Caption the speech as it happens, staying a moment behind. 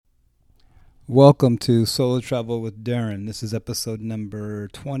Welcome to Solo Travel with Darren. This is episode number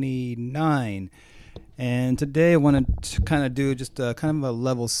 29. And today I wanted to kind of do just a kind of a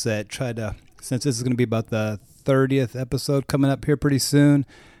level set, since this is going to be about the 30th episode coming up here pretty soon.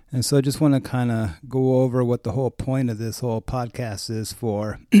 And so I just want to kind of go over what the whole point of this whole podcast is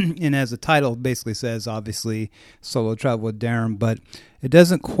for. And as the title basically says, obviously, Solo Travel with Darren, but it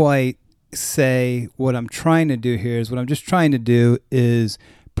doesn't quite say what I'm trying to do here. What I'm just trying to do is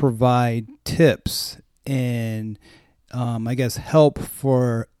provide tips and I guess help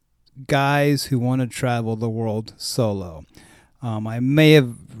for guys who want to travel the world solo. I may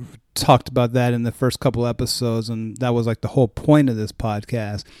have talked about that in the first couple episodes, and that was like the whole point of this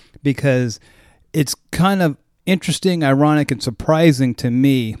podcast, because it's kind of interesting, ironic, and surprising to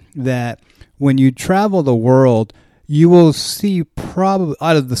me that when you travel the world, you will see probably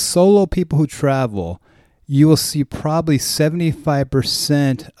out of the solo people who travel, you will see probably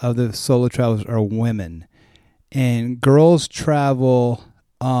 75% of the solo travelers are women. And girls travel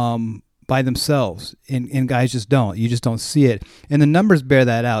by themselves, and guys just don't. You just don't see it. And the numbers bear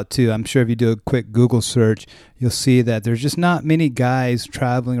that out, too. I'm sure if you do a quick Google search, you'll see that there's just not many guys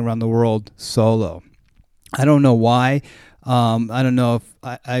traveling around the world solo. I don't know why. I don't know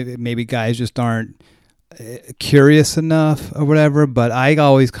if maybe guys just aren't curious enough or whatever, but I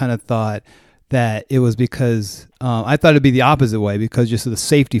always kind of thought that it was because I thought it'd be the opposite way, because just of the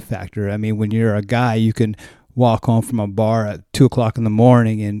safety factor. I mean, when you're a guy, you can walk home from a bar at 2:00 in the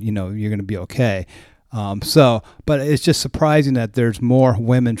morning and, you know, you're going to be okay. But it's just surprising that there's more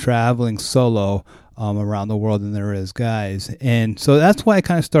women traveling solo around the world than there is guys. And so that's why I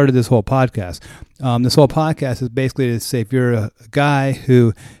kind of started this whole podcast. This whole podcast is basically to say, if you're a guy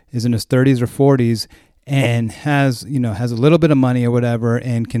who is in his 30s or 40s and has a little bit of money or whatever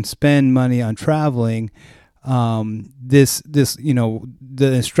and can spend money on traveling, the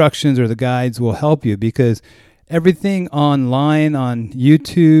instructions or the guides will help you, because everything online, on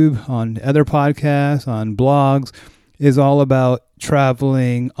YouTube, on other podcasts, on blogs, is all about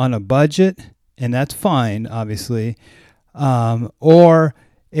traveling on a budget, and that's fine, obviously, or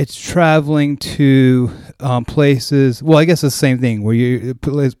it's traveling to places. Well, I guess it's the same thing, where you're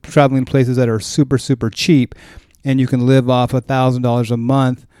traveling places that are super, super cheap, and you can live off $1,000 a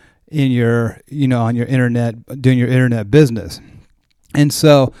month in your, on your internet, doing your internet business. And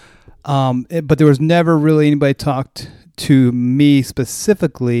so, but there was never really anybody talked to me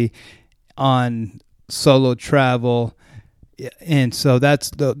specifically on solo travel, and so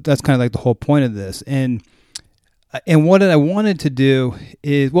that's kind of like the whole point of this. And what I wanted to do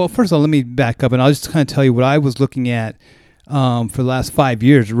is, well, first of all, let me back up, and I'll just kind of tell you what I was looking at for the last 5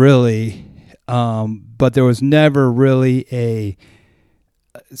 years, really. But there was never really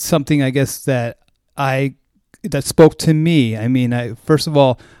something, I guess, that spoke to me. I mean, first of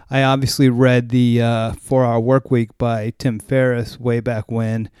all, I obviously read the 4-Hour Workweek by Tim Ferriss way back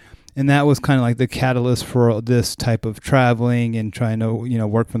when, and that was kind of like the catalyst for this type of traveling and trying to,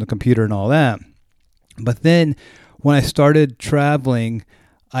 work from the computer and all that. But then when I started traveling,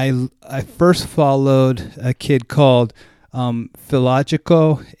 I first followed a kid called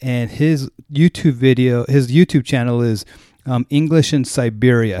Philogico, and his YouTube channel is English in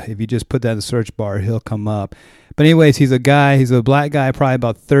Siberia. If you just put that in the search bar, he'll come up. But anyways, he's a black guy, probably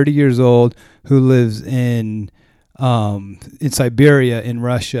about 30 years old, who lives in Siberia in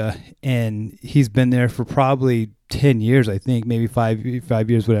Russia, and he's been there for probably 10 years, I think, maybe 5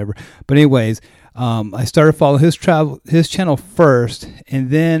 years, whatever. But anyways, I started following his channel first, and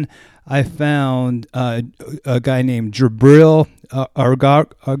then I found a guy named Jabril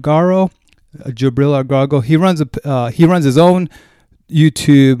Argaro. Jabril Argaro. He runs his own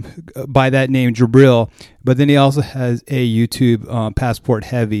YouTube by that name, Jabril, but then he also has a YouTube, Passport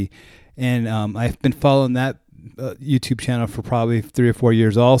Heavy, and I've been following that YouTube channel for probably 3 or 4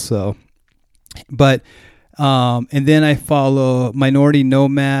 years also. But and then I follow Minority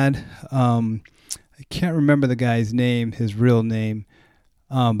Nomad. I can't remember the guy's name, his real name.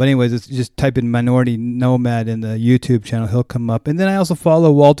 But anyways, it's just type in Minority Nomad in the YouTube channel, he'll come up. And then I also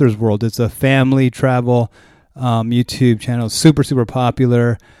follow Walter's World. It's a family travel YouTube channel, super, super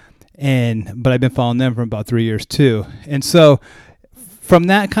popular. But I've been following them for about 3 years too. And so from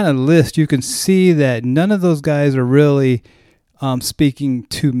that kind of list, you can see that none of those guys are really speaking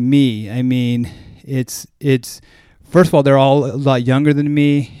to me. I mean, it's first of all, they're all a lot younger than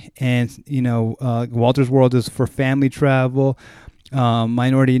me, and Walter's World is for family travel.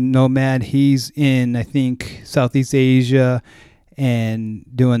 Minority Nomad, he's in, I think, Southeast Asia and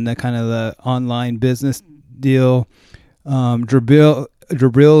doing the kind of the online business deal. Jabril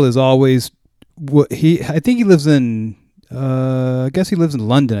is always I think he lives in I guess he lives in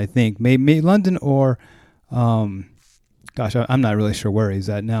London, I think. Maybe London or, gosh, I'm not really sure where he's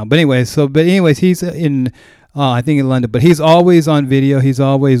at now. But anyways, he's in, I think in London. But he's always on video. He's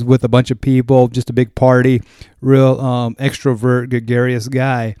always with a bunch of people, just a big party, real extrovert, gregarious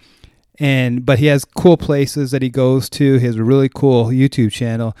guy. But he has cool places that he goes to. He has a really cool YouTube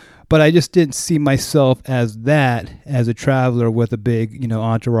channel. But I just didn't see myself as a traveler with a big,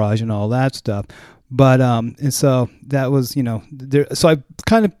 entourage and all that stuff. But and so that was, so I've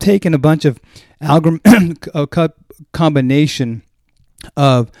kind of taken a bunch of combination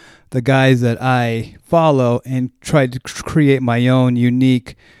of the guys that I follow and tried to create my own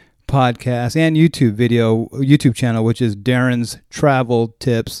unique podcast and YouTube channel, which is Darren's Travel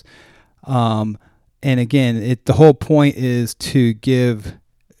Tips. And again, the whole point is to give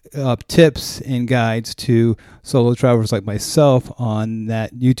tips and guides to solo travelers like myself on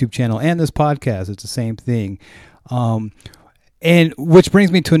that YouTube channel and this podcast. It's the same thing. And which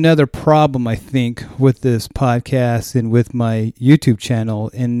brings me to another problem, I think, with this podcast and with my YouTube channel,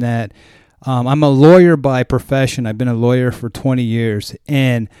 in that I'm a lawyer by profession. I've been a lawyer for 20 years,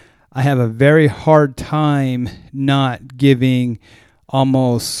 and I have a very hard time not giving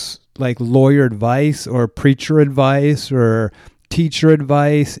almost like lawyer advice or preacher advice or teacher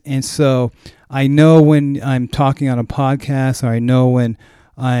advice. And so I know when I'm talking on a podcast, or I know when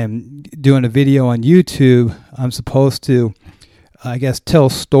I'm doing a video on YouTube, I'm supposed to, I guess, tell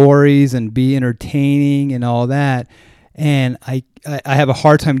stories and be entertaining and all that. And I have a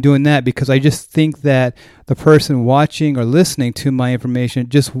hard time doing that because I just think that the person watching or listening to my information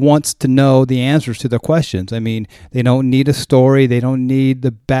just wants to know the answers to their questions. I mean, they don't need a story. They don't need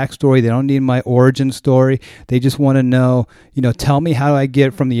the backstory. They don't need my origin story. They just want to know, tell me how do I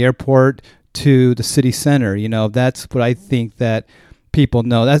get from the airport to the city center. That's what I think that people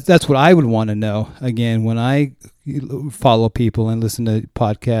know. That's what I would want to know. Again, when I follow people and listen to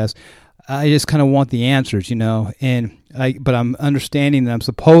podcasts, I just kind of want the answers, but I'm understanding that I'm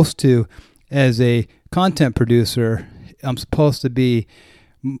supposed to, as a content producer, I'm supposed to be,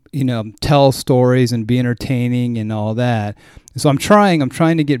 tell stories and be entertaining and all that. So I'm trying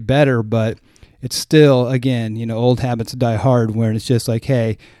to get better, but it's still, again, old habits die hard, where it's just like,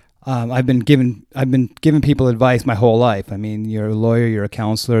 hey, I've been giving people advice my whole life. I mean, you're a lawyer, you're a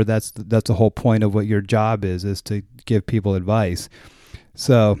counselor. That's the whole point of what your job is to give people advice.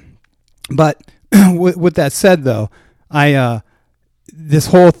 So, but with that said, though, this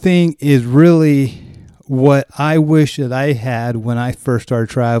whole thing is really what I wish that I had when I first started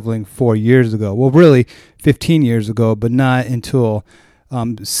traveling 4 years ago. Well, really 15 years ago, but not until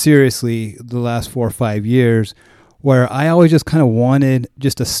seriously the last 4 or 5 years, where I always just kind of wanted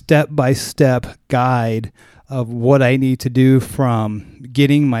just a step-by-step guide of what I need to do from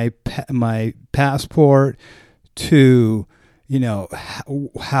getting my passport to,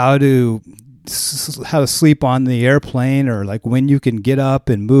 how to sleep on the airplane, or like when you can get up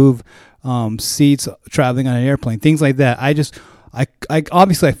and move seats traveling on an airplane, things like that. I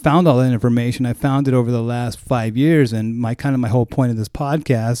obviously I found all that information. I found it over the last 5 years, and my whole point of this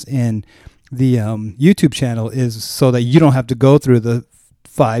podcast and the YouTube channel is so that you don't have to go through the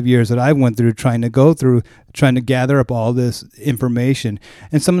 5 years that I went through trying to gather up all this information.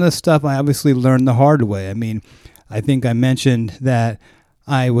 And some of this stuff I obviously learned the hard way. I mean, I think I mentioned that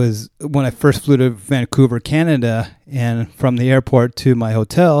when I first flew to Vancouver, Canada, and from the airport to my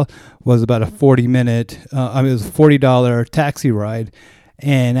hotel was about a 40-minute, it was a $40 taxi ride.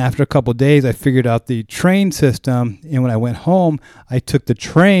 And after a couple of days, I figured out the train system. And when I went home, I took the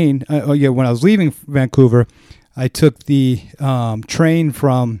train. When I was leaving Vancouver, I took the train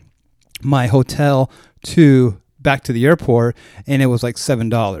from my hotel back to the airport, and it was like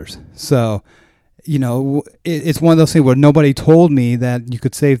 $7. So, it's one of those things where nobody told me that you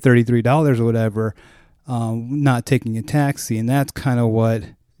could save $33 or whatever, not taking a taxi. And that's kind of what,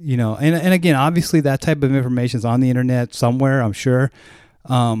 and again, obviously that type of information is on the internet somewhere, I'm sure.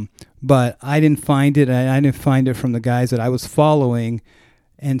 But I didn't find it. I didn't find it from the guys that I was following.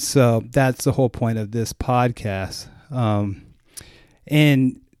 And so that's the whole point of this podcast.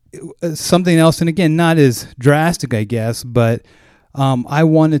 And something else, and again, not as drastic, I guess, but I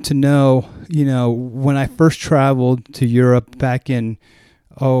wanted to know, when I first traveled to Europe back in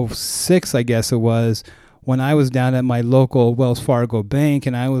 2006, I guess it was, when I was down at my local Wells Fargo bank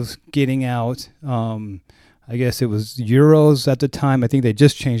and I was getting out, I guess it was euros at the time. I think they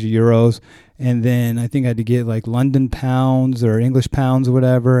just changed the euros. And then I think I had to get like London pounds or English pounds or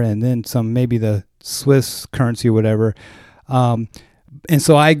whatever, and then maybe the Swiss currency or whatever. And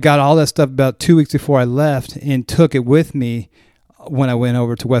so I got all that stuff about 2 weeks before I left and took it with me when I went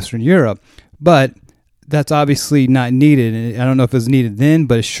over to Western Europe. But that's obviously not needed. And I don't know if it was needed then,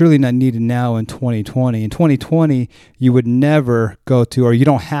 but it's surely not needed now in 2020. In 2020, you would never go to, or you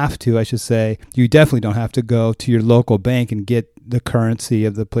don't have to, I should say, you definitely don't have to go to your local bank and get the currency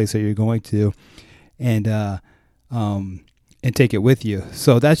of the place that you're going to and take it with you.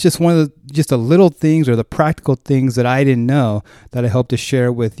 So that's just one of the little things or the practical things that I didn't know that I hope to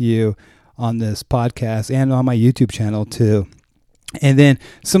share with you on this podcast and on my YouTube channel too. And then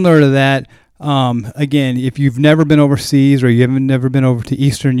similar to that, again, if you've never been overseas or you haven't never been over to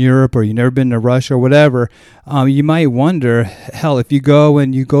Eastern Europe or you've never been to Russia or whatever, you might wonder, hell, if you go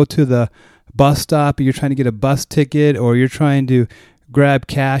to the bus stop and you're trying to get a bus ticket or you're trying to grab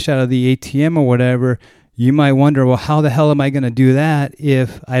cash out of the ATM or whatever, you might wonder, well, how the hell am I going to do that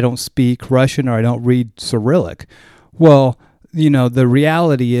if I don't speak Russian or I don't read Cyrillic? Well, the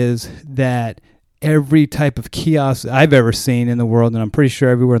reality is that every type of kiosk I've ever seen in the world, and I'm pretty sure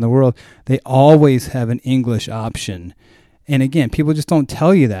everywhere in the world, they always have an English option. And again, people just don't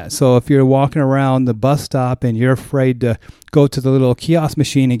tell you that. So if you're walking around the bus stop and you're afraid to go to the little kiosk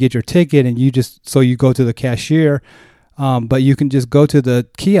machine and get your ticket, and you go to the cashier, but you can just go to the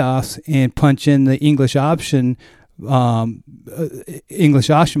kiosk and punch in the English option button,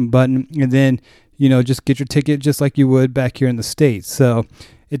 and then just get your ticket just like you would back here in the States. So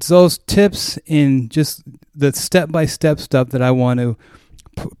it's those tips and just the step-by-step stuff that I want to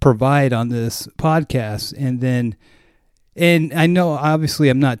provide on this podcast. And I know, obviously,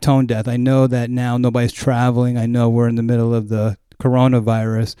 I'm not tone deaf. I know that now nobody's traveling. I know we're in the middle of the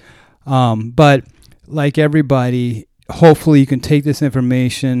coronavirus. But like everybody, hopefully you can take this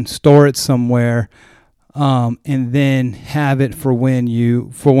information, store it somewhere, and then have it for when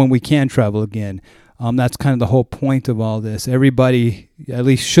we can travel again. That's kind of the whole point of all this. Everybody at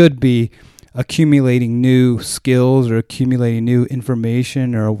least should be accumulating new skills or accumulating new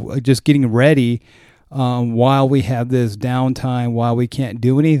information or just getting ready while we have this downtime, while we can't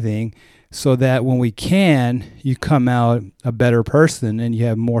do anything, so that when we can, you come out a better person and you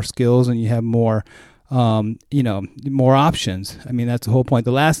have more skills and you have more, more options. I mean, that's the whole point.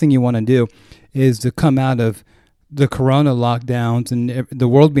 The last thing you want to do is to come out of the corona lockdowns and the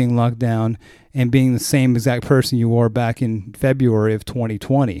world being locked down and being the same exact person you were back in February of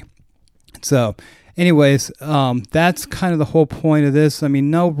 2020. So anyways, that's kind of the whole point of this. I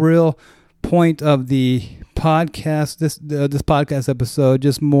mean, no real point of the podcast, this podcast episode,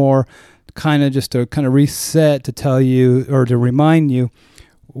 just more to reset, to tell you or to remind you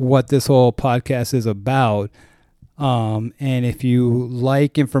what this whole podcast is about. And if you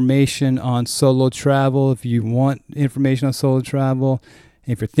like information on solo travel, if you want information on solo travel,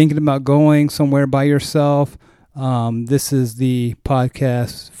 if you're thinking about going somewhere by yourself, this is the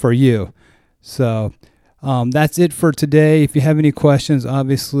podcast for you. So that's it for today. If you have any questions,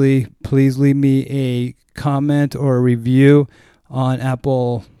 obviously, please leave me a comment or a review on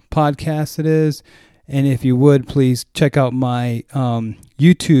Apple Podcasts it is. And if you would, please check out my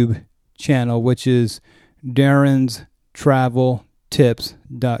YouTube channel, which is Darren's Travel Tips,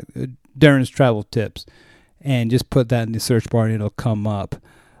 Darren's Travel Tips, and just put that in the search bar and it'll come up.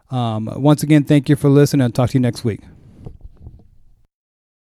 Once again, thank you for listening. I'll talk to you next week.